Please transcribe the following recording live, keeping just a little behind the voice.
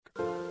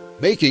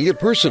Making It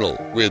Personal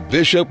with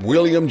Bishop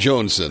William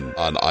Joensen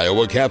on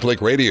Iowa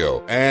Catholic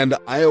Radio and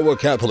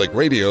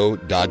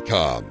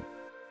iowacatholicradio.com.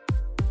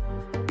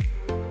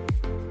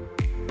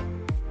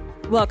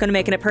 Welcome to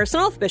Making It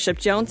Personal with Bishop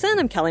Joensen.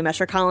 I'm Kelly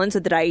Mesher-Collins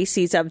of the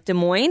Diocese of Des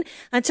Moines.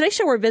 On today's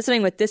show, we're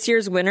visiting with this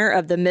year's winner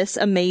of the Miss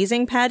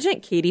Amazing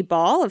pageant, Katie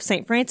Ball of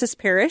St. Francis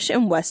Parish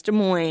in West Des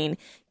Moines.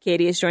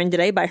 Katie is joined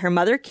today by her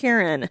mother,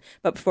 Karen.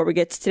 But before we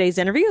get to today's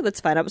interview, let's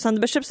find out what's on the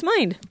Bishop's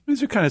mind.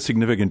 These are kind of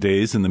significant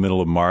days in the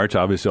middle of March.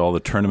 Obviously, all the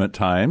tournament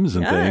times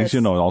and things,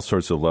 all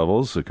sorts of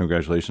levels. So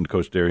congratulations to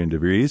Coach Darian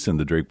DeVries and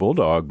the Drake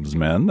Bulldogs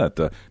men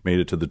that made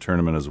it to the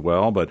tournament as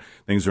well. But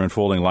things are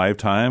unfolding live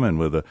time and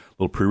with a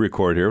little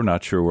pre-record here. We're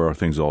not sure where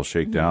things all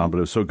shake down, but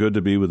it was so good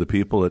to be with the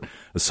people at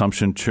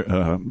Assumption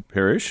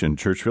Parish in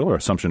Churchville, or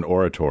Assumption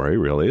Oratory,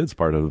 really. It's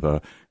part of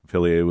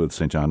affiliated with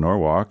St. John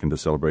Norwalk, and to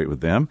celebrate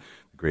with them.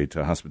 Great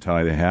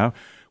hospitality they have.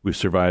 We've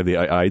survived the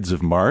Ides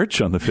of March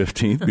on the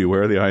 15th.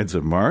 Beware the Ides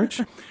of March.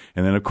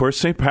 And then, of course,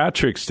 St.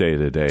 Patrick's Day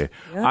today.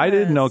 Yes. I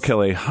didn't know,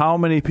 Kelly, how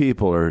many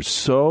people are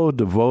so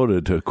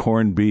devoted to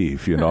corned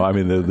beef. I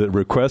mean, the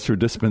requests for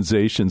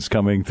dispensations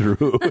coming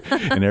through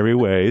in every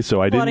way.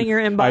 So I didn't. Your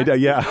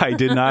inbox. I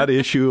did not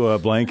issue a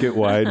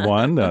blanket-wide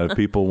one. If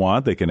people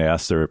want, they can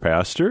ask their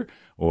pastor.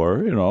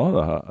 Or,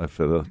 if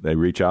they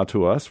reach out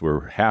to us,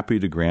 we're happy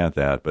to grant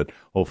that. But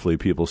hopefully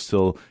people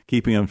still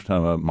keeping in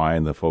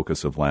mind the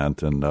focus of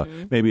Lent and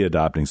maybe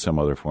adopting some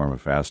other form of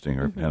fasting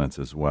or penance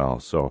as well.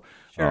 So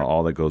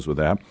all that goes with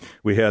that.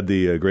 We had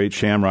the great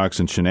Shamrocks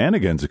and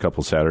Shenanigans a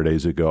couple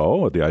Saturdays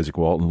ago at the Isaac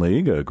Walton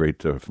League, a great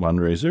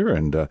fundraiser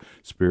and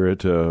spirit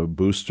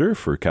booster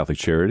for Catholic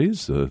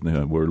Charities.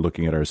 We're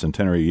looking at our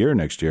centenary year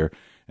next year,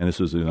 and this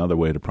was another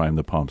way to prime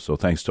the pump. So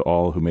thanks to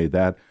all who made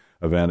that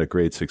event a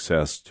great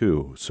success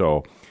too.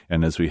 So,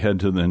 and as we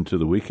head into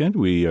the weekend,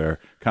 we are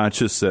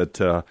conscious that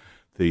the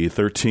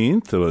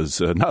 13th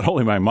was not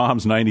only my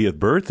mom's 90th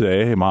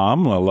birthday. Hey,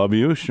 Mom, I love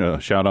you.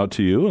 Shout out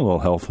to you. A little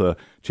health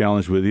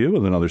challenge with you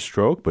with another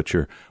stroke, but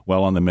you're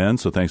well on the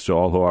mend. So thanks to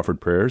all who offered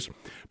prayers.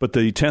 But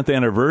the 10th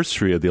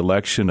anniversary of the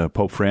election of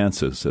Pope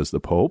Francis as the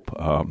Pope,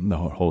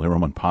 the Holy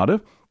Roman Pontiff.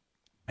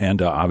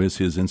 And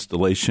obviously his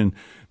installation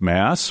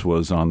mass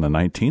was on the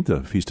 19th,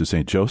 the Feast of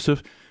St.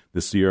 Joseph.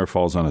 This year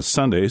falls on a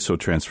Sunday, so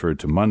transferred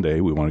to Monday.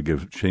 We want to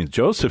give St.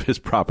 Joseph his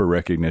proper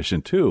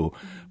recognition, too.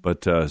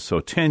 But so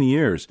 10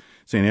 years,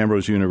 St.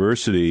 Ambrose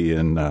University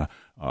in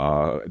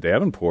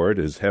Davenport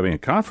is having a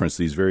conference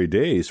these very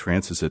days,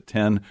 Francis at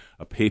 10,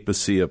 a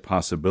papacy of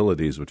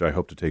possibilities, which I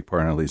hope to take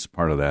part in at least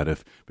part of that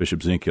if Bishop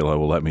Zinkula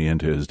will let me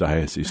into his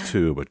diocese,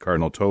 too. But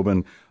Cardinal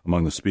Tobin,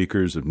 among the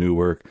speakers of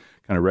Newark,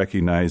 kind of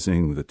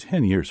recognizing the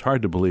 10 years.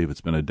 Hard to believe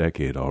it's been a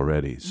decade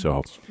already.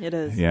 So it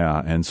is.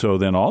 Yeah, and so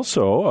then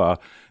also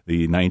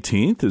the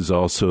 19th is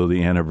also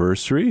the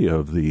anniversary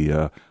of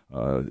the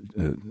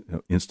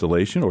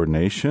installation,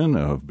 ordination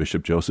of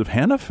Bishop Joseph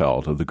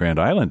Hannafeld of the Grand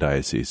Island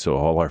Diocese. So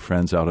all our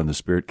friends out in the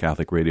Spirit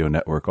Catholic Radio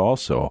Network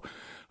also.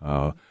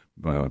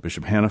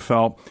 Bishop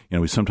Hannafeld,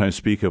 we sometimes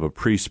speak of a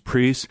priest,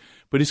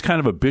 but he's kind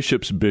of a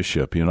bishop's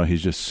bishop.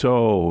 He's just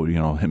so,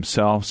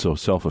 himself, so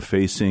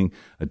self-effacing,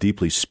 a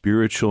deeply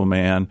spiritual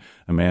man,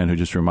 a man who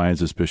just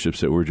reminds us bishops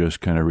that we're just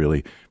kind of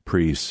really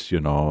priests,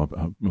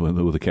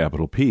 with a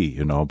capital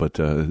P, but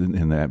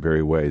in that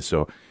very way.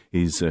 So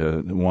he's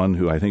one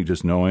who I think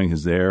just knowing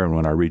is there, and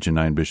when our Region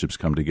 9 bishops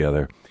come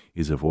together,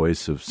 he's a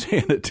voice of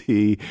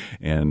sanity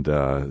and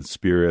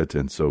spirit,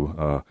 and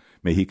so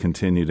may he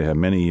continue to have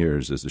many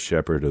years as the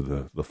shepherd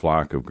of the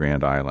flock of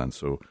Grand Island.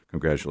 So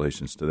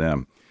congratulations to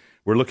them.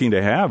 We're looking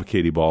to have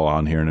Katie Ball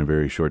on here in a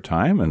very short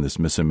time, and this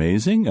Miss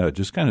Amazing,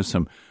 just kind of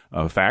some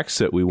facts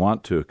that we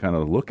want to kind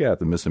of look at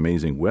the Miss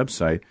Amazing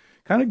website,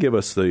 kind of give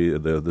us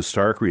the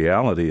stark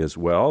reality as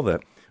well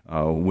that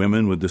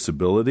women with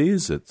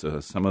disabilities, it's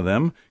some of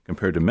them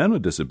compared to men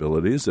with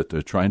disabilities, that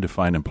they're trying to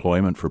find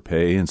employment for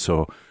pay, and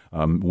so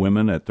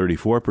women at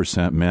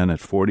 34%, men at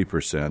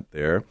 40%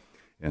 there.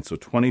 And so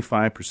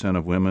 25%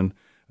 of women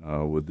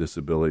with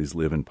disabilities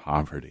live in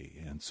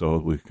poverty. And so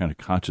we're kind of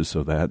conscious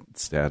of that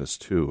status,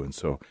 too. And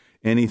so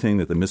anything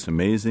that the Miss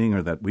Amazing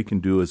or that we can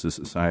do as a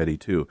society,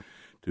 too,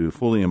 to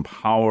fully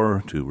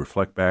empower, to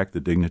reflect back the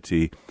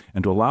dignity,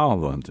 and to allow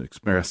them to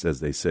express,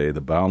 as they say,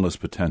 the boundless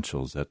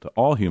potentials that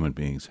all human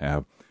beings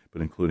have,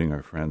 but including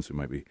our friends who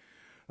might be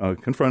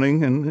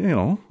confronting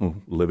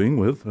and, living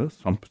with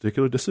some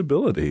particular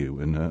disability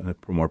in a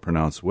more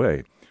pronounced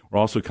way. We're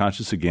also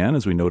conscious again,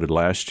 as we noted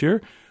last year,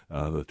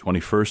 the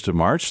 21st of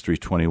March,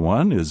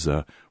 3/21, is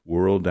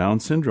World Down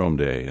Syndrome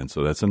Day. And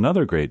so that's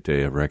another great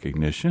day of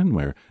recognition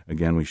where,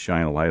 again, we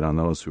shine a light on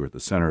those who are at the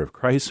center of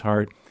Christ's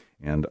heart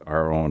and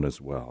our own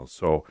as well.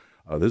 So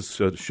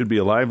this should be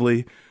a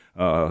lively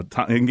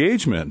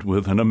engagement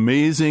with an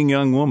amazing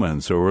young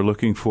woman. So we're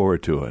looking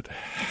forward to it.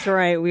 That's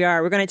right. We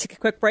are. We're going to take a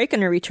quick break,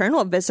 and in return,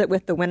 we'll visit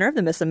with the winner of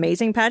the Miss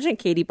Amazing pageant,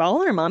 Katie Ball,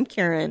 and her mom,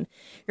 Karen.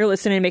 You're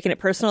listening to Making It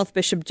Personal with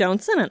Bishop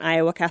Joensen on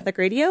Iowa Catholic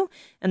Radio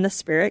and the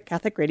Spirit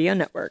Catholic Radio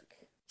Network.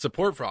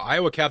 Support for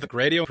Iowa Catholic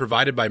Radio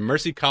provided by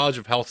Mercy College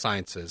of Health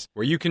Sciences,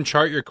 where you can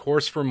chart your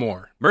course for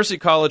more. Mercy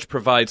College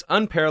provides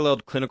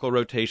unparalleled clinical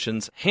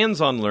rotations,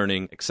 hands-on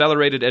learning,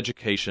 accelerated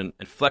education,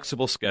 and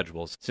flexible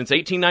schedules. Since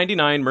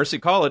 1899, Mercy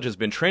College has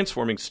been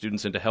transforming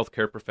students into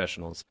healthcare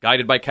professionals.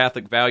 Guided by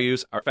Catholic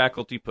values, our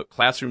faculty put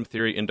classroom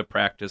theory into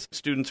practice.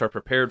 Students are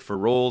prepared for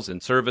roles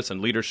in service and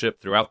leadership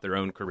throughout their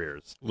own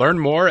careers. Learn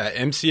more at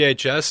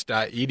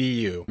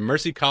mchs.edu.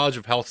 Mercy College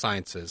of Health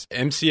Sciences,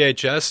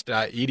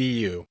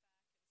 mchs.edu.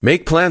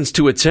 Make plans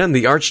to attend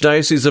the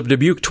Archdiocese of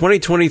Dubuque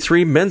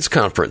 2023 Men's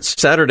Conference,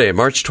 Saturday,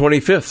 March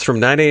 25th from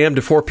 9 a.m.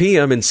 to 4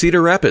 p.m. in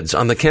Cedar Rapids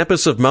on the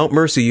campus of Mount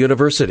Mercy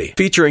University,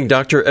 featuring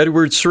Dr.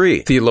 Edward Sri,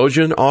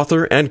 theologian,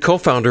 author, and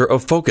co-founder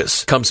of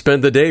Focus. Come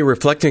spend the day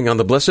reflecting on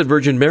the Blessed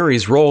Virgin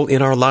Mary's role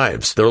in our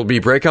lives. There will be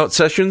breakout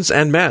sessions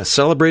and Mass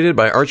celebrated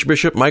by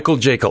Archbishop Michael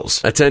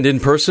Jacobs. Attend in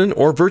person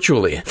or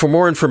virtually. For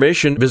more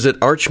information, visit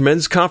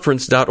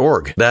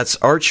archmensconference.org. That's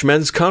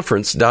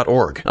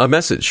archmensconference.org. A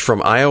message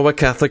from Iowa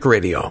Catholic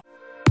Radio.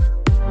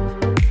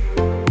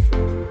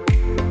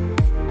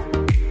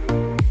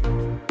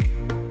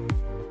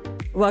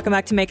 Welcome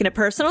back to Making It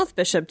Personal with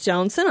Bishop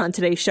Joensen. On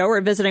today's show,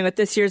 we're visiting with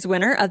this year's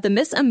winner of the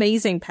Miss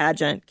Amazing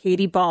pageant,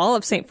 Katie Ball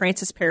of St.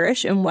 Francis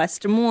Parish in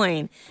West Des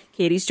Moines.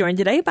 Katie's joined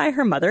today by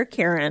her mother,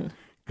 Karen.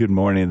 Good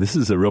morning. This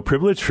is a real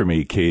privilege for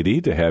me,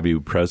 Katie, to have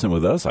you present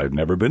with us. I've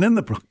never been in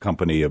the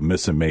company of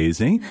Miss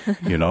Amazing.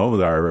 You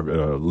know, our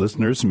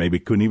listeners maybe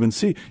couldn't even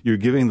see. You're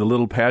giving the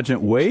little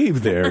pageant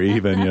wave there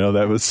even. You know,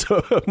 that was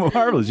so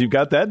marvelous. You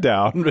got that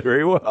down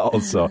very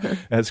well. So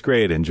that's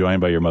great. And joined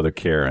by your mother,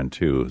 Karen,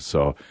 too.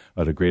 So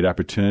what a great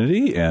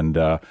opportunity. And,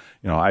 you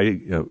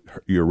know,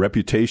 your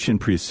reputation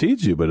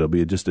precedes you, but it'll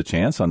be just a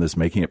chance on this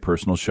Making It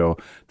Personal show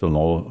to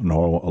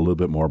know a little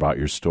bit more about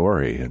your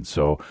story. And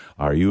so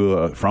are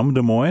you from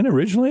Des Moines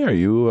originally? Are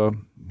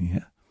you,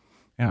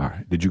 yeah.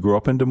 Did you grow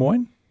up in Des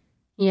Moines?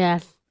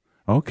 Yes.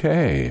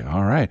 Okay.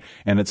 All right.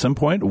 And at some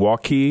point,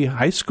 Waukee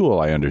High School,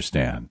 I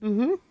understand.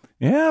 Mm-hmm.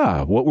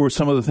 Yeah. What were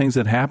some of the things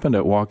that happened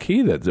at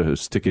Waukee that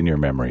stick in your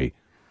memory?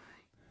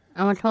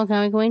 I went to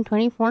homecoming in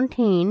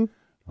 2014.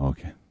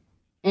 Okay.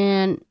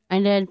 And I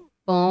did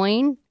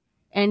bowling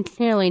and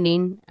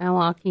cheerleading at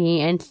Waukee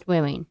and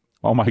swimming.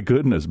 Oh, my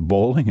goodness.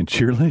 Bowling and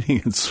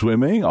cheerleading and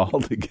swimming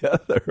all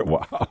together.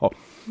 Wow.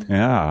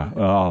 Yeah.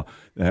 Well,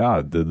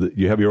 yeah.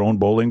 You have your own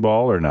bowling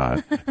ball or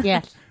not?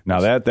 Yes.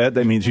 Now, that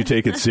means you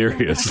take it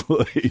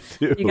seriously,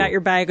 too. You got your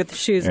bag with the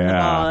shoes and the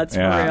ball. That's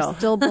for real.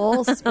 Still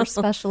bowls for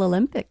Special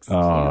Olympics.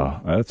 Oh,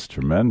 that's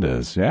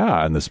tremendous.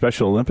 Yeah. And the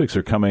Special Olympics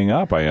are coming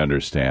up, I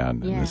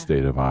understand, in the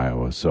state of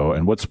Iowa. So,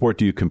 and what sport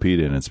do you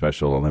compete in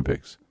Special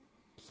Olympics?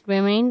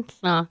 Swimming,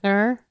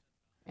 soccer,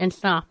 and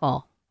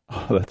softball.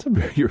 Oh, that's a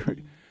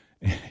very...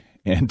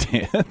 And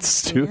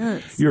dance, too.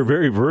 Yes. You're a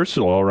very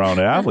versatile all-around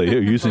athlete.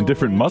 You're using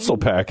different muscle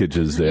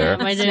packages there.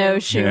 Yeah,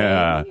 snowshoeing.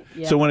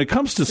 Yeah. So when it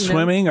comes to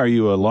swimming, are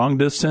you a long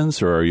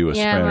distance or are you a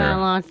sprinter? Yeah,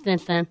 long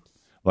distance.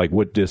 Like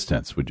what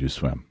distance would you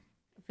swim?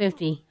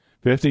 50.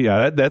 50?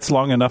 Yeah, that's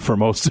long enough for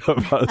most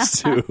of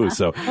us, too.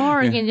 So.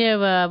 Or you can do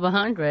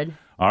 100.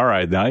 All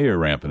right, now you're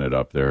ramping it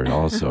up there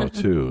also,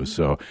 too.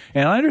 So,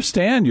 and I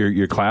understand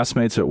your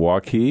classmates at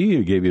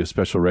Waukee gave you a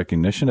special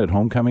recognition at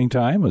homecoming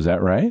time. Was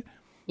that right?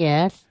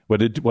 Yes.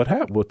 What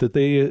happened? What did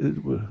they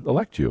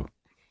elect you?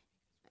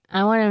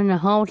 I went in the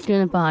whole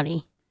student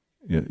body.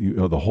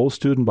 The whole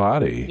student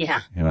body?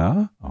 Yeah.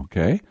 Yeah?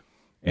 Okay.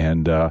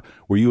 And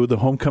were you the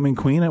homecoming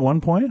queen at one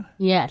point?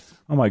 Yes.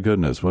 Oh, my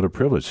goodness. What a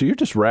privilege. So you're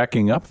just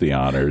racking up the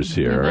honors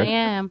here. I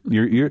am.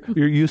 You're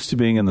used to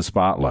being in the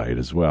spotlight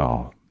as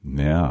well.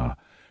 Yeah.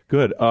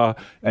 Good.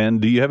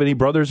 And do you have any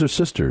brothers or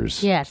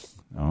sisters? Yes.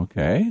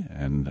 Okay.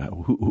 And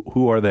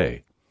who are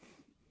they?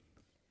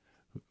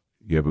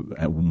 You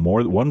have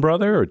one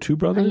brother or two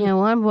brothers? I have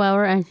one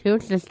brother and two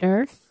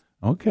sisters.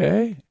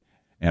 Okay.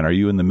 And are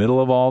you in the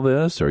middle of all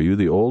this? Are you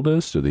the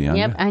oldest or the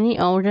youngest? Yep, I'm the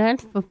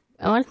oldest.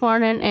 I was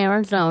born in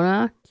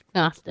Arizona,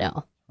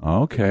 Scottsdale.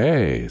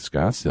 Okay,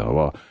 Scottsdale.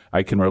 Well,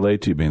 I can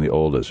relate to you being the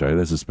oldest, right?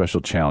 That's a special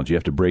challenge. You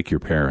have to break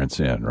your parents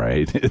in,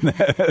 right?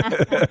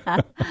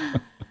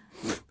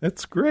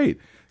 That's great.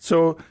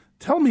 So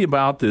tell me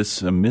about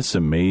this Miss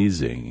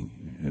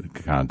Amazing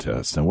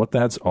contest and what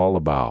that's all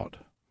about.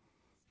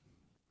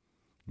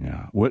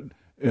 Yeah. What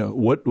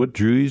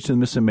drew you to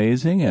Miss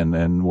Amazing,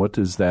 and what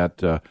is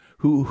that?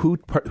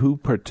 Who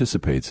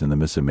participates in the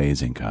Miss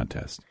Amazing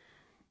contest?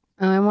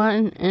 I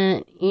went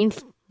in each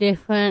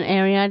different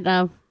area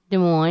of Des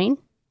Moines.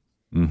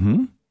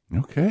 Mm-hmm.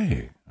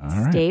 Okay. All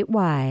right.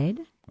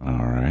 Statewide.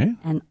 All right.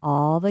 And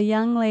all the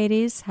young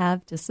ladies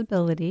have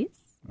disabilities.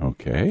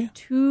 Okay.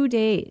 2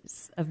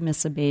 days of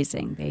Miss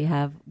Amazing. They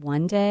have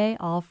one day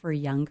all for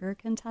younger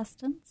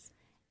contestants.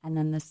 And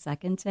then the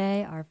second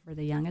day are for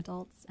the young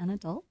adults and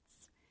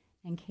adults.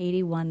 And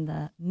Katie won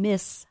the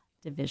Miss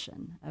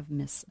division of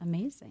Miss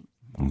Amazing.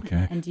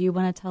 Okay. And do you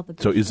want to tell the...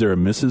 So is there a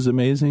Mrs.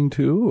 Amazing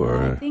too?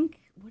 Or I think,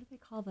 what do they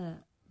call the...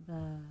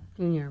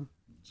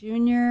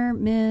 Junior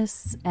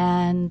Miss,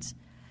 and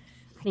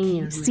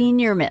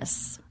Senior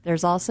Miss.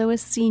 There's also a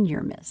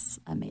Senior Miss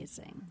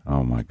Amazing.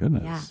 Oh, my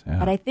goodness. Yeah.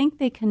 But I think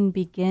they can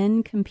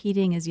begin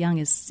competing as young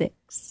as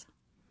 6.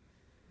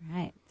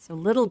 Right. So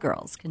little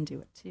girls can do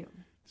it, too.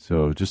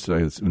 So just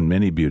in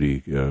many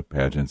beauty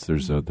pageants,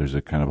 there's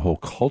a kind of whole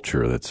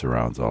culture that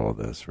surrounds all of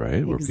this,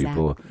 right? Where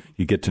people,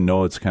 you get to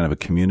know it's kind of a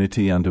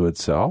community unto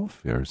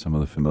itself. There are some of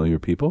the familiar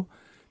people.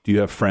 Do you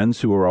have friends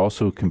who are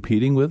also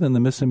competing with in the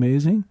Miss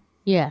Amazing?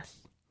 Yes.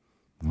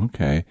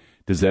 Okay.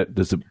 Does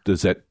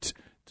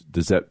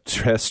that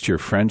test your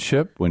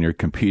friendship when you're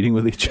competing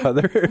with each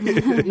other?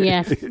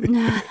 Yes.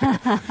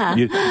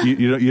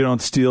 you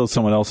don't steal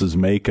someone else's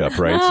makeup,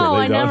 right? No, so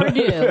they I never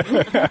do.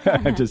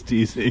 I'm just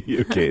teasing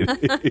you,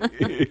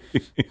 Katie.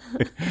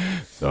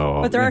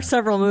 But there are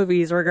several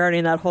movies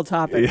regarding that whole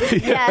topic.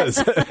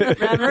 Yes.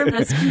 Remember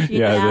Miss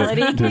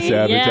Congeniality?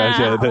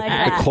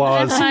 The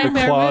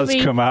claws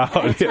come out.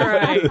 That's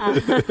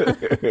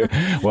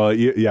right. Well,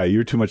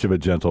 you're too much of a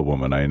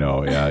gentlewoman, I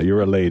know. Yeah,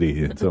 you're a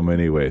lady in so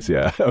many ways.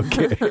 Yeah,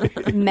 okay.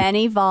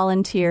 Many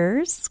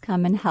volunteers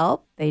come and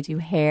help. They do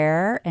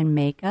hair and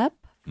makeup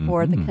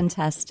for the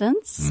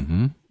contestants,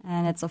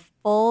 and it's a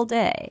full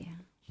day.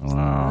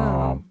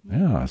 Wow.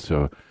 Yeah,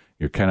 so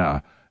you're kind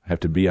of have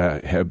to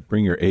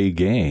bring your A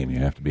game. You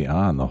have to be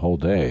on the whole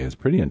day. It's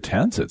pretty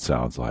intense, it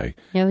sounds like.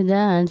 Yeah, it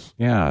does.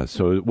 Yeah,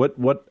 so what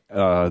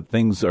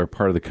things are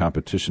part of the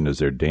competition? Is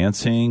there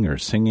dancing or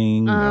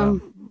singing?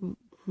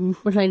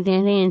 Was I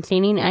dancing and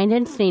singing? I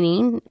did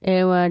singing.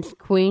 It was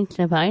Queen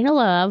Survive to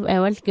Love. It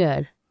was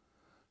good.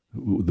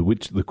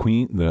 The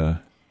Queen?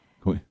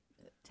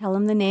 Tell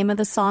them the name of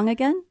the song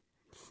again.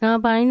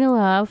 Survive to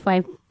Love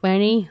by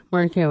Freddie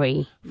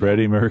Mercury.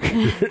 Freddie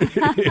Mercury.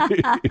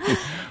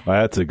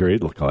 Well, that's a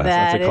great class.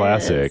 That's a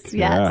classic. Yes.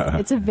 Yeah.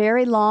 It's a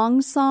very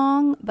long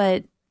song,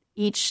 but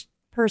each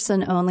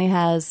person only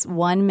has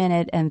 1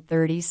 minute and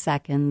 30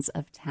 seconds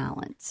of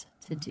talent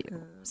to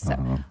do.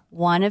 So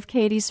one of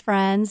Katie's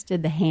friends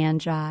did the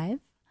hand jive.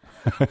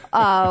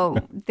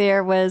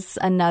 There was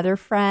another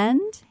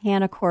friend,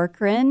 Hannah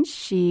Corcoran.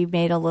 She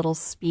made a little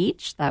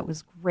speech. That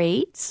was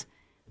great.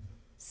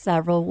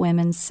 Several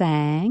women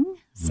sang.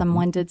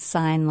 Someone did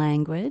sign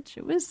language.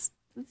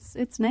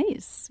 It's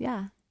nice.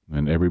 Yeah.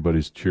 And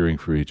everybody's cheering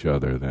for each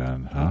other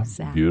then, huh?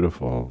 Exactly.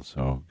 Beautiful.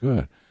 So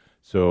good.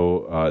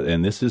 So,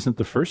 and this isn't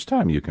the first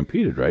time you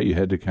competed, right? You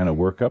had to kind of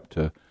work up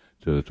to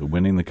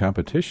winning the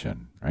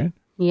competition, right?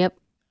 Yep.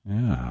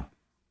 Yeah.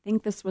 I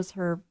think this was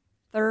her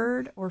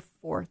 3rd or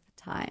 4th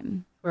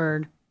time.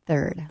 Third.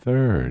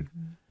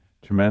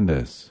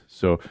 Tremendous.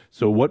 So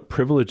what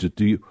privilege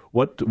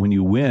when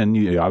you win,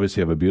 you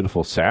obviously have a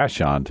beautiful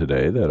sash on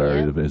today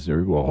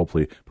that we'll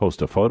hopefully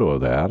post a photo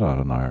of that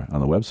on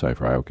the website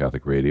for Iowa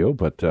Catholic Radio.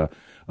 But do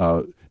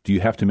you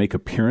have to make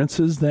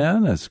appearances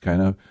then as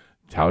kind of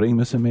touting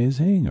Miss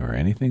Amazing or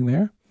anything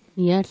there?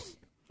 Yes.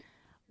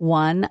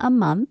 1 a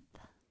month,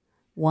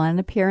 1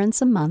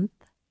 appearance a month.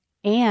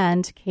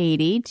 And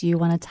Katie, do you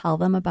want to tell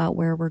them about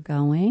where we're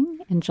going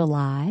in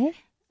July?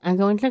 I'm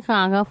going to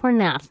Chicago for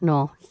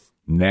National.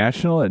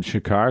 National at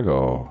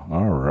Chicago.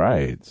 All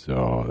right.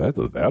 So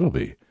that'll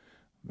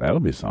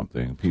be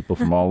something. People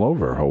from all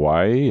over,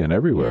 Hawaii and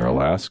everywhere,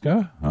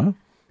 Alaska, huh?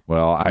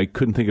 Well, I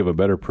couldn't think of a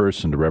better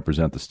person to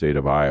represent the state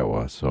of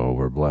Iowa, so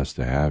we're blessed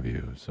to have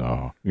you.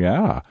 So,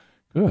 yeah,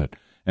 good.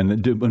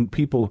 And when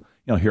people,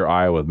 hear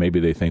Iowa, maybe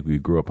they think we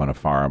grew up on a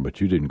farm,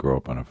 but you didn't grow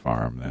up on a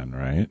farm then,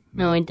 right?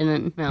 No, I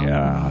didn't. No.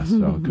 Yeah,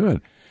 so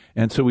good.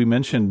 And so we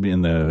mentioned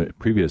in the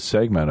previous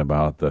segment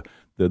about the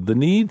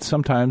need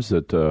sometimes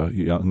that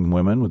young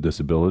women with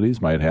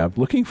disabilities might have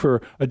looking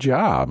for a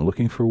job,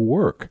 looking for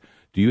work.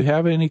 Do you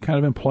have any kind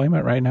of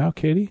employment right now,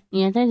 Katie?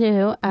 Yes, I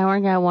do. I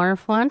work at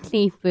Waterfront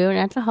Seafood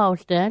as a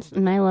hostess,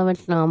 and I love it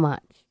so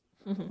much.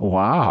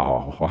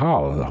 Wow.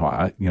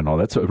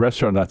 That's a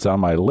restaurant that's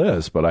on my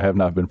list, but I have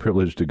not been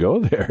privileged to go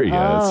there yet.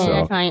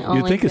 That's my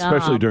only you'd think, job.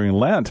 Especially during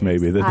Lent,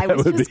 maybe that would be. I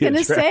was just going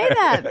to say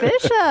that,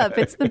 Bishop.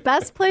 It's the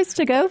best place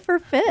to go for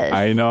fish.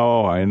 I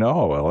know.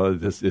 Well,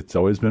 it's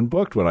always been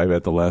booked when I'm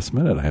at the last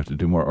minute. I have to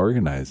do more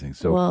organizing.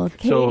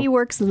 Katie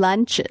works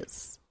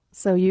lunches.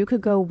 So you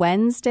could go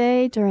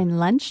Wednesday during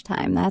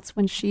lunchtime. That's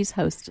when she's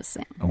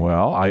hostessing.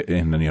 Well,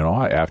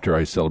 after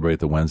I celebrate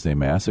the Wednesday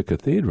Mass at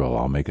Cathedral,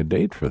 I'll make a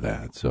date for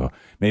that. So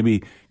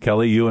maybe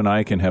Kelly, you and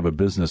I can have a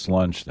business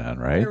lunch then,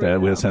 right?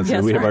 We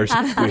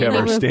have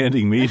our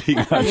standing meeting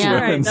on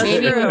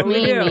Wednesday.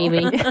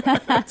 Maybe.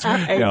 That's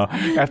right.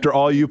 After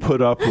all you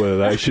put up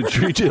with, I should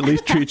at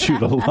least treat you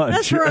to lunch.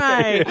 That's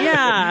right.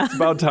 Yeah. It's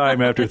about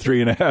time after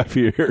 3.5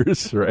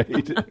 years,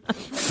 right?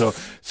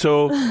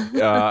 So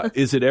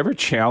is it ever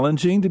challenging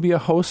to be a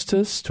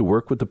hostess, to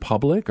work with the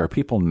public? Are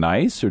people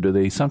nice, or do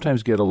they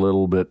sometimes get a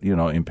little bit,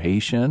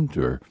 impatient?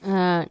 Or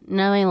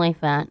nothing like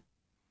that.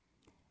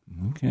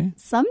 Okay.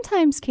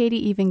 Sometimes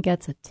Katie even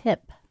gets a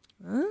tip.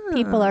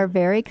 People are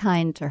very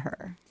kind to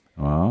her.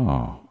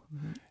 Oh.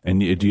 And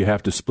do you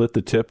have to split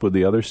the tip with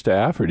the other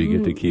staff, or do you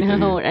get to keep it?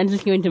 No, I'm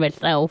just giving it to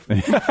myself.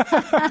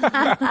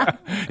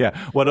 Yeah,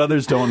 what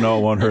others don't know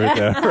won't hurt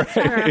them,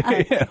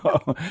 right?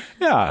 Right.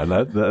 Yeah,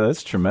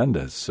 that's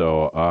tremendous.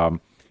 So,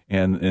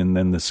 And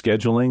then the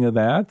scheduling of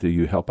that, do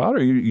you help out,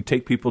 or you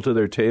take people to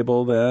their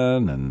table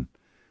then? And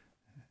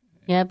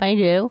Yep, I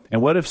do.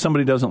 And what if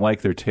somebody doesn't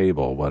like their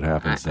table? What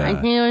happens then?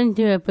 I think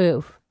do a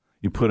booth.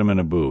 You put them in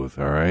a booth,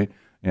 all right?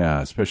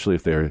 Yeah, especially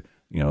if they're,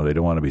 they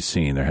don't want to be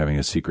seen. They're having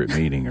a secret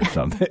meeting or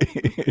something.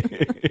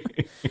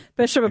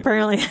 Bishop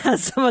apparently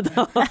has some of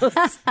those.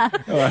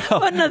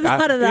 Wouldn't have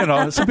thought of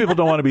that. Some people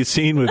don't want to be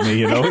seen with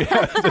me. We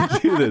have to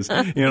do this.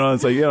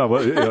 It's like,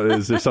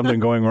 is there something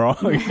going wrong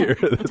here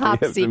that Top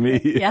we have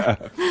secret. to meet? Yeah.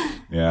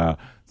 Yeah.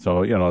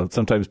 So,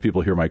 sometimes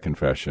people hear my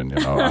confession,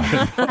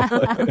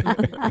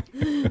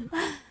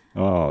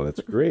 Oh,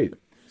 that's great.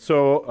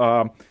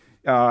 So,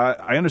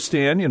 I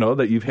understand,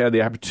 that you've had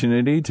the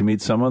opportunity to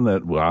meet someone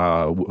that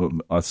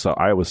us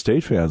Iowa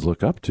State fans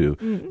look up to.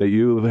 That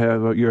you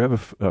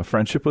have a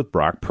friendship with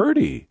Brock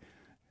Purdy.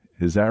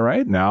 Is that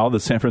right? Now the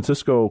San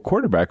Francisco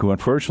quarterback who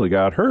unfortunately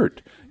got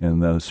hurt in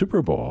the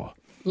Super Bowl.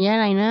 Yeah,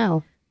 I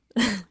know.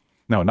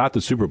 No, not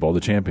the Super Bowl, the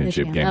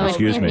championship game. Oh,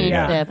 Excuse me.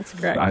 championship. Yeah. That's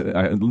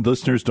correct.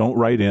 Listeners, don't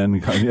write in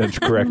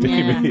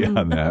correcting me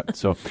on that.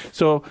 So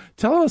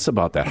tell us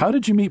about that. How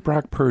did you meet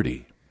Brock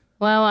Purdy?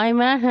 Well, I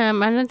met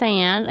him at a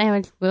dance. It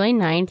was really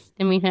nice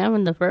to meet him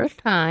for the first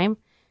time.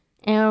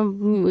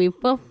 And we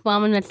both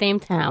from in the same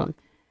town.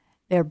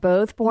 They're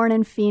both born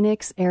in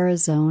Phoenix,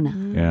 Arizona.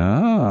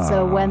 Yeah.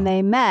 So when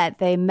they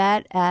met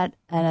at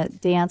a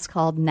dance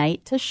called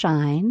Night to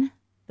Shine,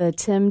 the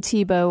Tim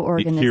Tebow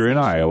organization. Here in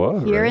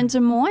Iowa. Here right? in Des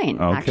Moines,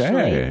 Okay,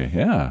 actually.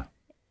 yeah.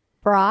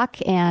 Brock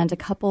and a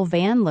couple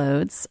van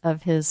loads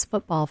of his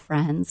football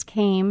friends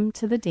came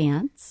to the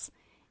dance,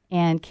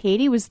 and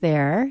Katie was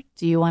there.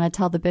 Do you want to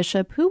tell the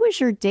bishop, who was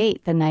your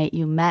date the night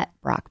you met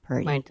Brock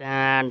Purdy? My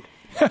dad.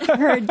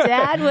 Her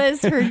dad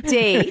was her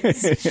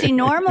date. She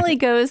normally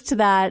goes to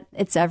that.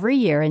 It's every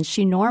year, and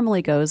she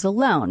normally goes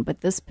alone. But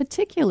this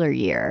particular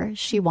year,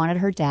 she wanted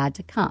her dad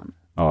to come.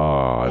 Oh,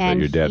 I bet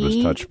your dad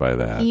was touched by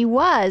that. He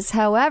was.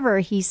 However,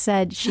 he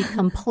said she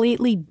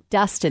completely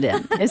dusted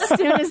him as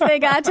soon as they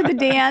got to the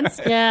dance.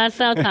 Yeah,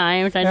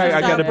 sometimes. I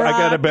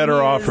got a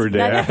better offer,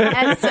 Dad.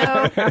 And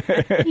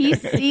so he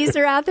sees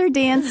her out there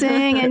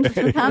dancing, and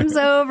she comes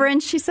over,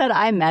 and she said,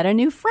 I met a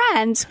new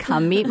friend.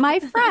 Come meet my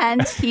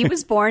friend. He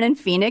was born in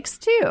Phoenix,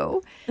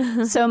 too.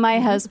 So my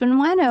husband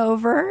went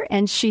over,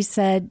 and she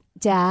said,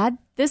 Dad,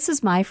 this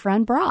is my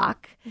friend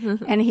Brock.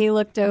 And he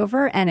looked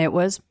over, and it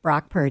was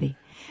Brock Purdy.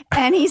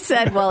 And he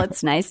said, well,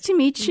 it's nice to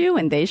meet you.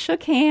 And they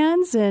shook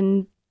hands,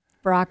 and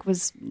Brock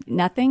was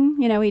nothing.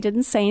 He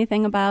didn't say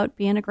anything about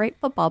being a great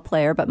football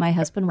player, but my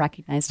husband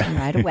recognized him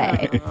right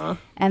away.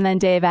 And then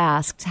Dave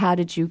asked, how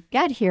did you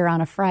get here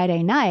on a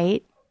Friday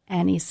night?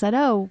 And he said,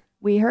 oh,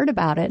 we heard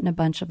about it, and a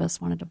bunch of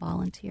us wanted to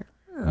volunteer.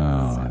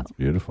 Oh, that's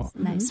beautiful.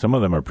 Nice. Some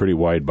of them are pretty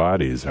wide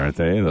bodies, aren't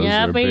they?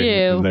 Yeah, are they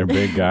do. They're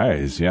big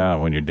guys. Yeah,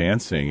 when you're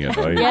dancing. Yeah,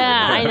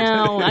 I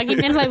know. I can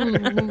dance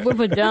like with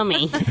a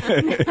dummy.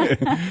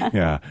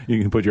 Yeah, you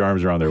can put your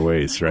arms around their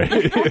waist, right?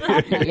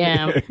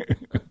 Yeah.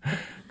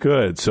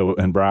 Good. So,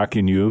 and Brock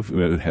and you've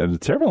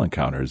had several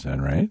encounters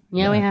then, right?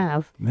 Yeah, we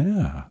have.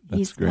 Yeah, that's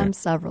He's great. come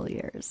several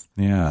years.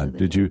 Yeah.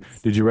 Did you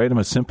write him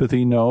a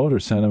sympathy note or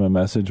send him a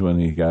message when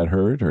he got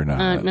hurt or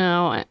not?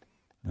 No.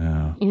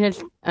 No.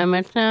 I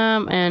met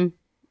him, and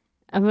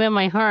I put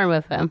my heart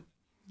with him.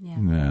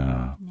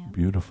 Yeah.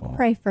 Beautiful.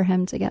 Pray for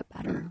him to get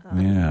better.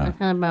 Yeah. That's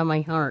not about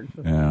my heart.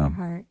 Yeah.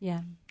 Heart,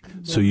 yeah.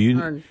 So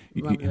you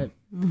Loved it.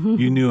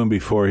 you knew him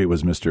before he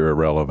was Mr.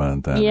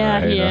 Irrelevant then,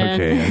 Yeah, right? yeah.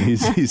 Okay. And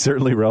he's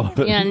certainly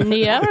relevant. Yeah, and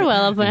the other In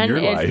relevant your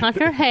is life.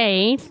 Hunter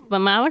Hayes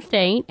from Iowa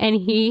State, and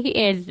he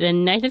is the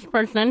nicest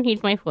person.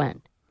 He's my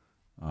friend.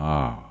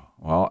 Oh.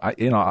 Well,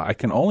 I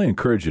can only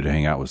encourage you to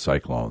hang out with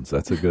Cyclones.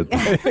 That's a good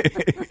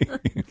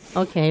thing.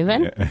 Okay,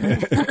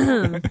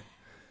 then.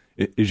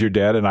 Is your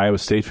dad an Iowa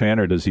State fan,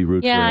 or does he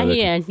root for Yeah, another he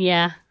team? is,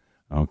 yeah.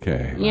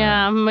 Okay.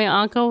 Yeah, my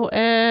uncle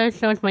is,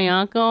 so it's my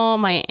uncle,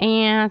 my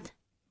aunt.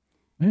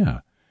 Yeah.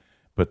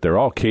 But they're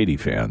all Katie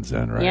fans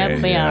then, right?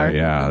 Yep, they are.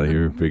 Yeah, they're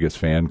your biggest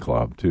fan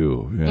club,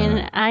 too. Yeah.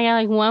 And I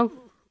got one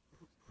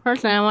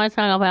person I want to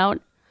talk about.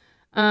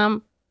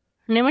 Her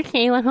name is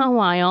Kayla for a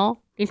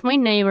while. She's my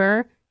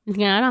neighbor. She's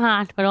out of the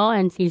hospital,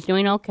 and she's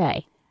doing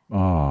okay.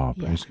 Oh,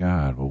 praise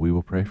God. Well, we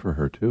will pray for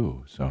her,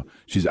 too. So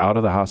she's out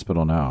of the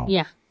hospital now.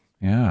 Yeah.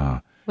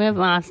 Yeah. We have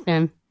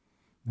Austin.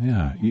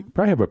 Yeah. You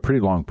probably have a pretty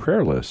long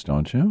prayer list,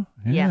 don't you?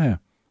 Yeah.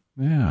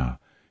 Yeah.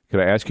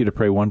 Could I ask you to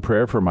pray one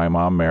prayer for my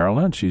mom,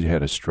 Marilyn? She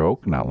had a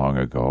stroke not long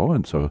ago,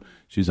 and so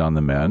she's on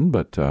the mend.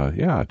 But,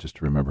 just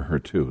to remember her,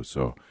 too.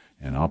 So,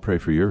 and I'll pray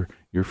for your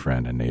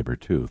friend and neighbor,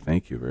 too.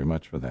 Thank you very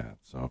much for that.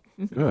 So,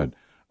 good.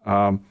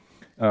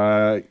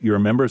 You're a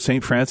member of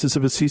St. Francis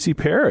of Assisi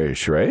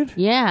Parish, right?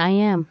 Yeah, I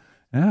am.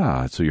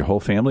 Yeah. So your whole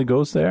family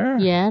goes there?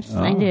 Yes,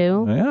 I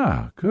do.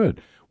 Yeah,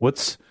 good.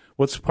 What's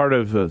part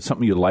of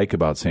something you like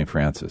about St.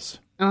 Francis?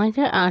 I like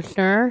to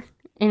usher,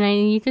 and I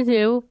need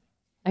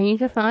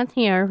to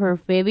volunteer for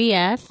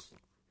VBS,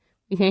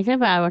 He takes a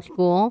Bible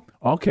school.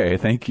 Okay,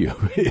 thank you.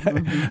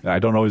 I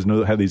don't always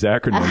have these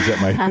acronyms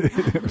at my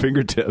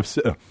fingertips.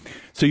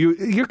 So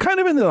you're kind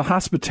of into the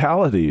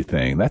hospitality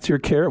thing. That's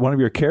one of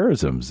your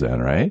charisms then,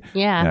 right?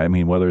 Yeah. I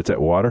mean, whether it's at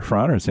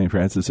Waterfront or St.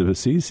 Francis of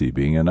Assisi,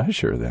 being an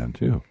usher then,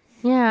 too.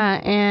 Yeah,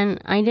 and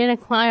I did a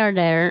choir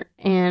there,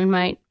 and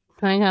might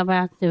try to go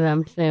back to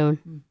them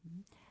soon.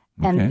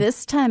 And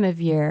this time of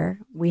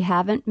year, we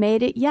haven't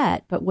made it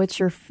yet, but what's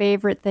your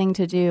favorite thing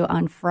to do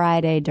on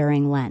Friday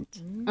during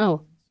Lent?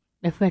 Oh,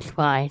 the fish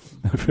fries.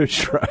 The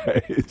fish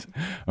fries.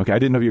 Okay, I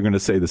didn't know if you were going to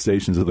say the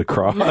Stations of the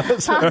Cross. No.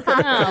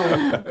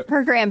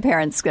 Her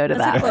grandparents go to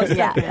that one.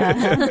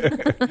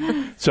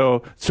 Yeah.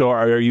 So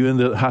are you in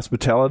the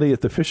hospitality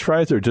at the fish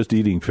fries or just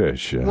eating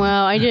fish?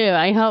 Well, I do.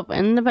 I help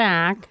in the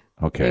back.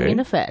 Okay. Eating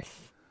the fish.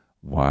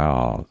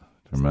 Wow.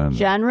 Tremendous.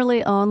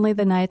 Generally only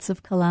the Knights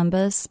of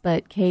Columbus,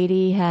 but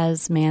Katie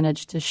has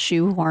managed to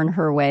shoehorn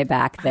her way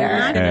back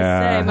there.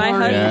 I'm going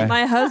to say,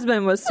 my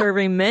husband was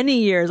serving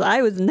many years.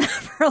 I was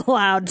never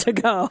allowed to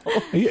go.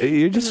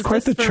 You're just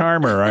quite the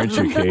charmer, aren't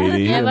you,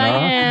 Katie? Yes, I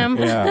am.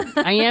 Yeah.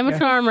 I am a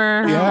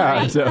charmer.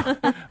 Yeah. So,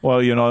 well,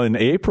 in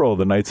April,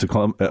 the Knights of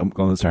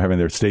Columbus are having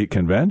their state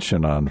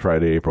convention on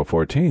Friday, April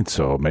 14th,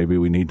 so maybe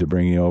we need to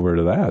bring you over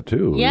to that,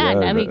 too. Yeah,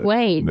 that'd be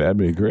great. That'd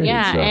be great.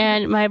 Yeah,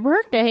 and my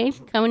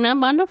birthday's coming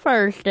up on the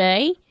Thursday.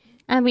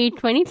 I'll be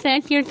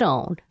 26 years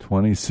old.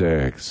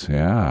 26,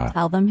 yeah.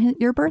 Tell them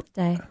your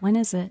birthday. When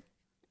is it?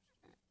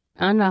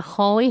 On a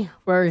Holy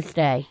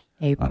Thursday.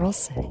 April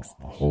 6th.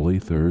 Holy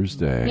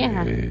Thursday.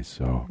 Yeah.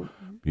 So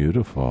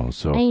beautiful.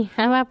 So I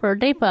have a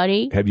birthday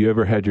buddy. have you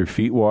ever had your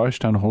feet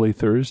washed on Holy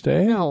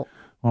Thursday? No.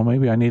 Well,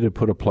 maybe I need to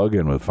put a plug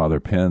in with Father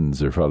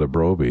Pins or Father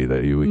Broby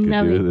that we could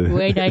That'd do. be a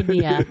great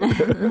idea.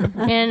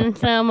 And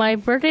so my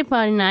birthday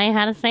buddy and I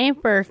had the same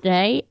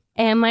birthday,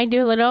 and my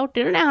little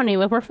Downy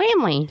with her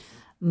family.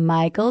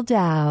 Michael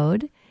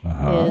Dowd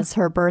is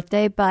her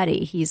birthday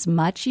buddy. He's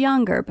much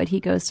younger, but he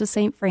goes to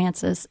St.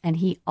 Francis, and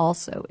he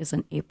also is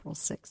an April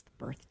 6th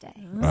birthday.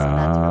 So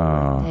that's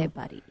her birthday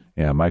buddy.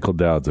 Yeah, Michael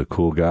Dowd's a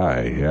cool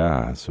guy.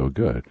 Yeah, so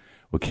good.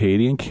 Well,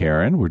 Katie and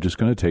Karen, we're just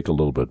going to take a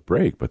little bit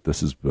break, but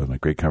this has been a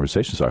great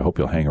conversation, so I hope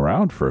you'll hang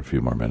around for a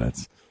few more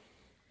minutes.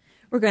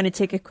 We're going to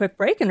take a quick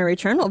break, and in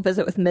return, we'll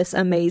visit with Miss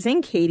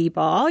Amazing Katie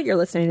Ball. You're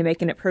listening to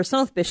Making It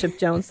Personal with Bishop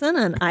Joensen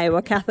on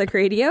Iowa Catholic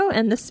Radio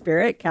and the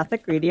Spirit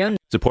Catholic Radio.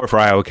 Support for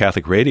Iowa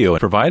Catholic Radio is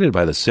provided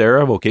by the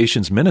Sarah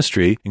Vocations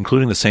Ministry,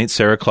 including the St.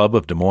 Sarah Club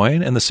of Des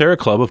Moines and the Sarah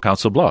Club of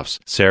Council Bluffs.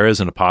 Sarah is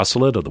an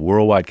apostolate of the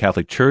Worldwide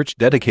Catholic Church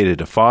dedicated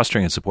to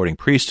fostering and supporting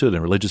priesthood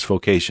and religious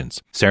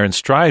vocations. Sarahs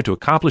strive to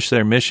accomplish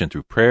their mission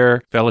through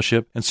prayer,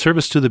 fellowship, and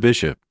service to the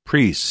bishop,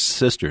 priests,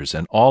 sisters,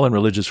 and all in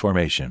religious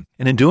formation,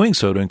 and in doing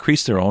so to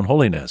increase their own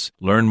holiness.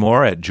 Learn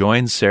more at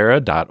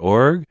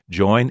joinsarah.org,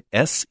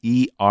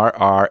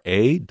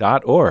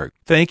 joinserra.org.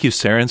 Thank you,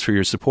 Sarahs, for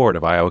your support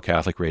of Iowa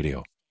Catholic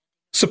Radio.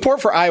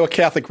 Support for Iowa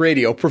Catholic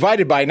Radio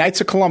provided by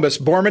Knights of Columbus,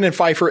 Borman and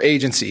Pfeiffer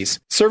Agencies,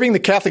 serving the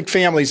Catholic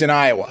families in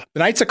Iowa. The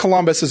Knights of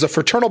Columbus is a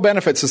fraternal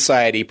benefit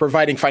society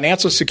providing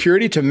financial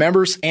security to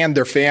members and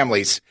their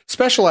families,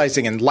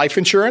 specializing in life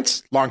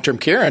insurance, long-term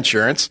care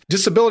insurance,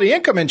 disability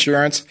income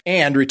insurance,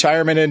 and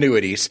retirement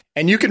annuities.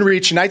 And you can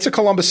reach Knights of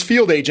Columbus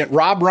field agent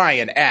Rob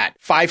Ryan at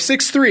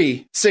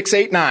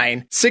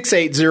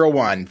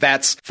 563-689-6801.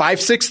 That's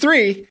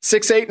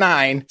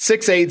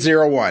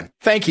 563-689-6801.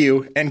 Thank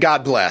you, and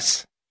God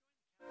bless.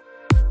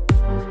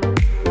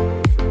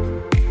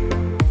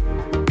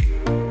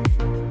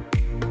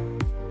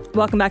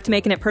 Welcome back to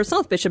Making It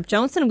Personal with Bishop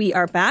Joensen. We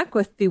are back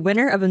with the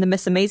winner of the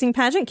Miss Amazing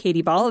pageant,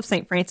 Katie Ball of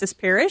St. Francis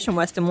Parish in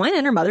West Des Moines,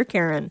 and her mother,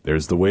 Karen.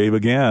 There's the wave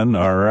again.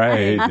 All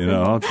right.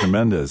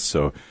 Tremendous.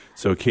 So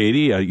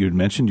Katie, you'd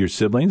mentioned your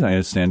siblings. I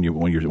understand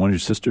one of your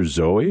sisters,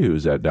 Zoe,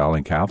 who's at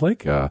Dowling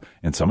Catholic,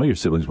 and some of your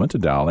siblings went to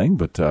Dowling.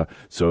 But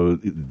so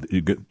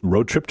you got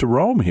road trip to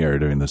Rome here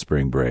during the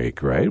spring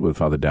break, right, with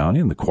Father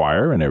Downey and the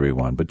choir and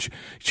everyone. But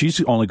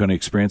she's only going to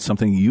experience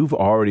something you've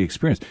already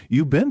experienced.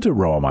 You've been to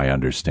Rome, I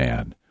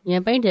understand.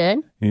 Yep, I did.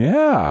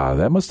 Yeah,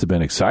 that must have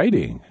been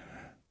exciting.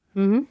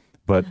 Mm-hmm.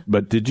 But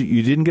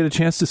you didn't get a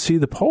chance to see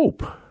the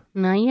Pope?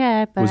 Not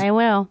yet, but I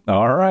will.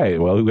 All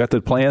right. Well, we got to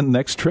plan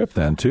next trip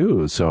then,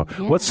 too. So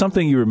what's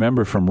something you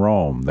remember from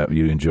Rome that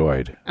you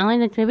enjoyed? I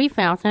like the Trevi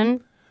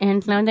Fountain,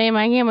 and someday I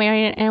might get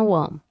married in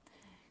Rome.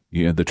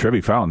 Yeah, the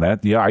Trevi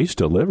Fountain. I used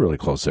to live really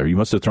close there. You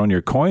must have thrown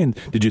your coin.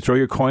 Did you throw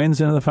your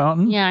coins into the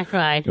fountain? Yeah, I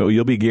tried. Oh,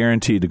 you'll be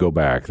guaranteed to go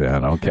back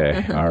then.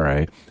 Okay. All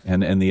right.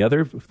 And the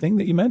other thing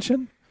that you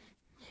mentioned?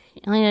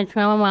 I like to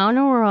travel around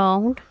the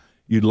world.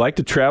 You'd like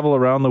to travel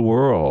around the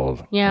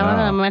world. Yeah, I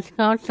want to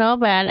Mexico so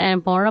bad,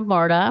 and Bora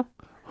Bora.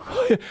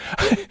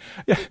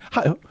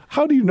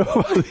 How do you know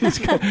about these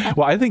guys?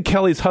 Well, I think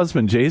Kelly's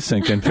husband,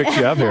 Jason, can fix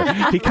you up here.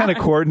 He kind of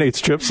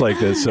coordinates trips like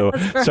this. So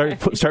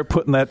start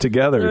putting that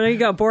together. There you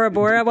go. Bora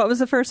Bora. What was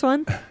the first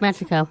one?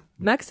 Mexico.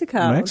 Mexico.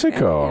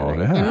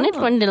 Okay. Yeah. And this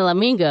one did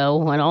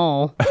amigo at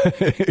all.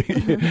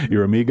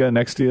 Your amiga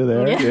next to you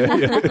there?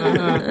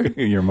 Yeah.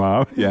 Your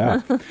mom?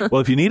 Yeah.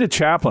 Well, if you need a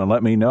chaplain,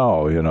 let me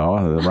know.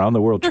 The around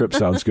the world trip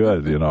sounds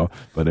good,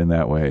 but in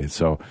that way.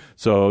 So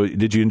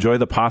did you enjoy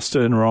the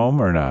pasta in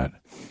Rome or not?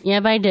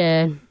 Yep, I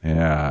did.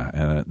 Yeah,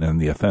 and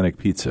the authentic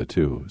pizza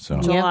too. So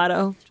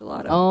Gelato.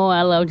 Oh,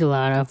 I love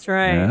gelato. That's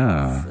right.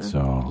 Yeah. So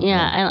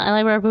I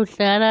like our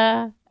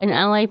bruschetta, and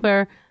I like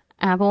our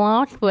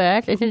Aperol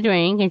Spritz. It's a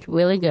drink. It's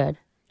really good.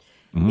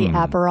 The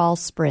Aperol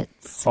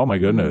Spritz. Oh my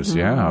goodness!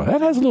 Yeah,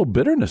 that has a little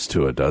bitterness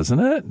to it, doesn't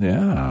it?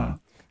 Yeah.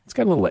 It's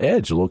got a little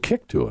edge, a little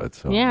kick to it.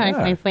 So, it's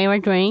my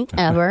favorite drink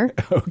ever.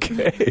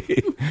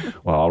 Okay.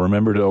 Well, I'll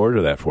remember to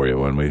order that for you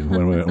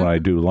when I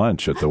do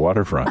lunch at the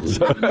waterfront.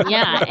 So.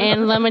 Yeah,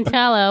 and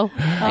limoncello.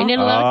 I did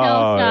a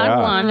limoncello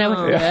shot one. That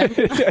was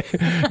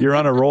good. You're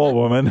on a roll,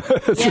 woman.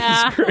 This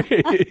is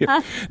great.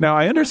 Now,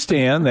 I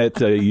understand that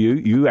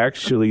you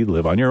actually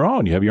live on your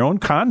own. You have your own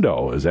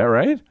condo. Is that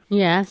right?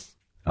 Yes.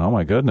 Oh,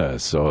 my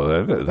goodness.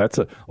 So that's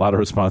a lot of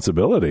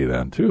responsibility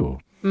then, too.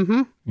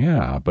 Mm-hmm.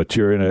 Yeah, but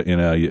you're in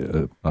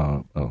a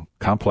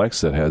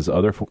complex that has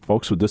other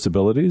folks with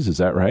disabilities. Is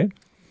that right?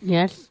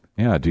 Yes.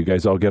 Yeah. Do you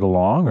guys all get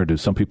along, or do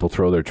some people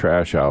throw their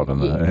trash out on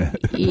the?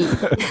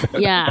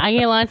 Yeah, I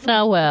get along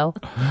so well.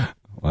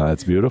 Well,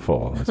 that's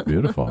beautiful. That's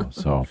beautiful.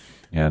 So,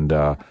 and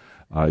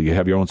you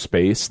have your own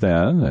space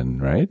then,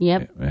 and right?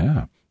 Yep.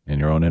 Yeah, and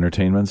your own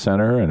entertainment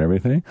center and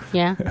everything.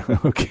 Yeah.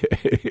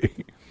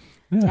 Okay.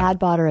 Yeah. Dad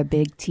bought her a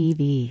big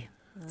TV.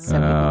 So we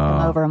can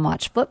come over and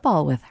watch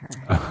football with her.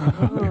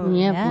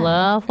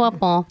 Love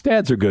football.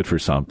 Dads are good for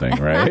something,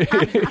 right?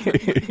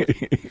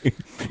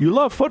 You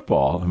love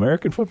football,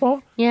 American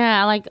football?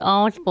 Yeah, I like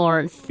all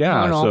sports.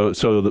 Yeah,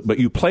 but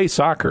you play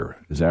soccer,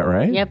 is that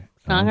right? Yep,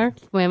 soccer,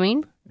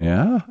 swimming.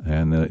 Yeah,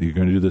 and you're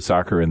going to do the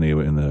soccer in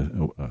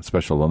the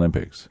Special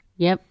Olympics.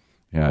 Yep.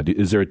 Yeah,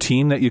 is there a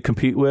team that you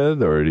compete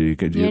with, or do you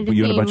and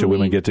a bunch of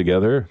women get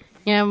together?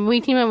 Yeah, we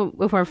team up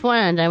with our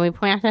friends, and we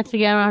practice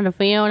together on the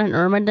field in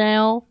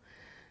Urbandale.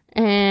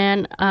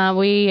 And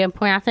we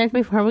practice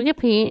before we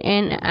compete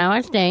in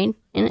our state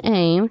in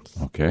Ames.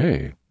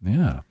 Okay,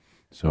 yeah.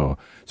 So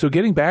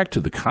getting back to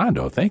the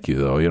condo, thank you,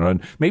 though.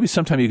 And maybe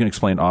sometime you can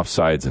explain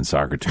offsides in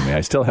soccer to me. I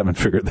still haven't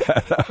figured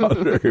that out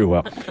very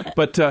well.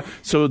 But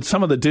so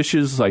some of the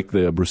dishes, like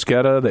the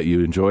bruschetta that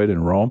you enjoyed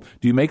in Rome,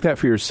 do you make that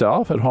for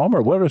yourself at home,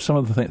 or what are some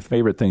of the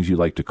favorite things you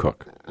like to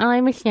cook? I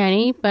like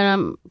machete,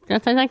 but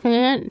just as I cook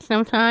it,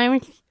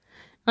 sometimes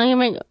I can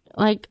make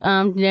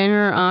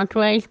dinner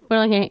entrees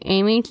for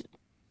Amy's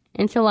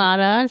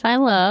enchiladas. I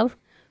love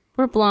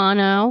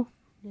poblano,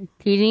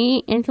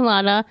 cheesy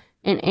enchilada,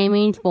 and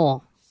Amy's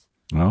bowl.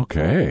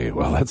 Okay,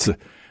 well that's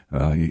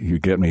you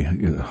get me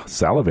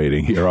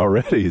salivating here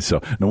already.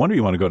 So no wonder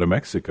you want to go to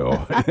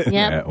Mexico in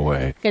that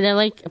way. Because I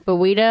like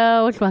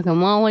burritos,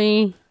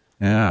 guacamole.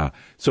 Yeah.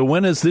 So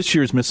when is this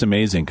year's Miss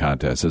Amazing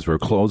contest? As we're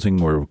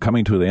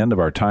coming to the end of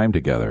our time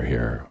together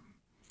here.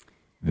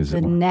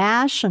 The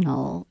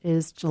national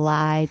is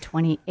July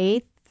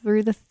 28th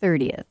through the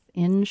 30th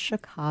in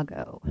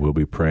Chicago. We'll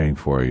be praying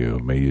for you.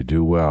 May you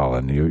do well,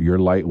 and your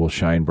light will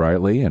shine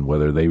brightly, and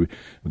whether they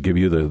give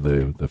you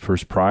the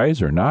first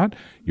prize or not,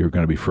 you're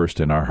going to be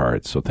first in our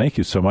hearts. So thank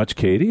you so much,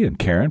 Katie and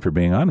Karen, for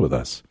being on with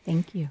us.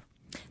 Thank you.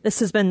 This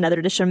has been another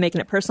edition of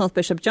Making It Personal with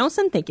Bishop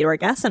Joensen. Thank you to our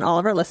guests and all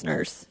of our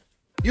listeners.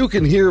 You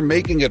can hear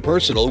Making It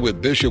Personal with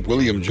Bishop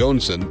William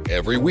Joensen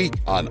every week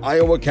on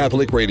Iowa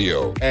Catholic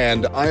Radio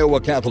and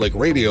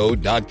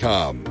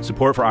iowacatholicradio.com.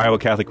 Support for Iowa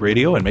Catholic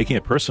Radio and Making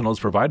It Personal is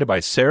provided by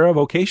Sarah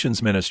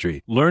Vocations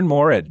Ministry. Learn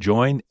more at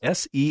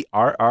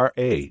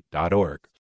joinserra.org.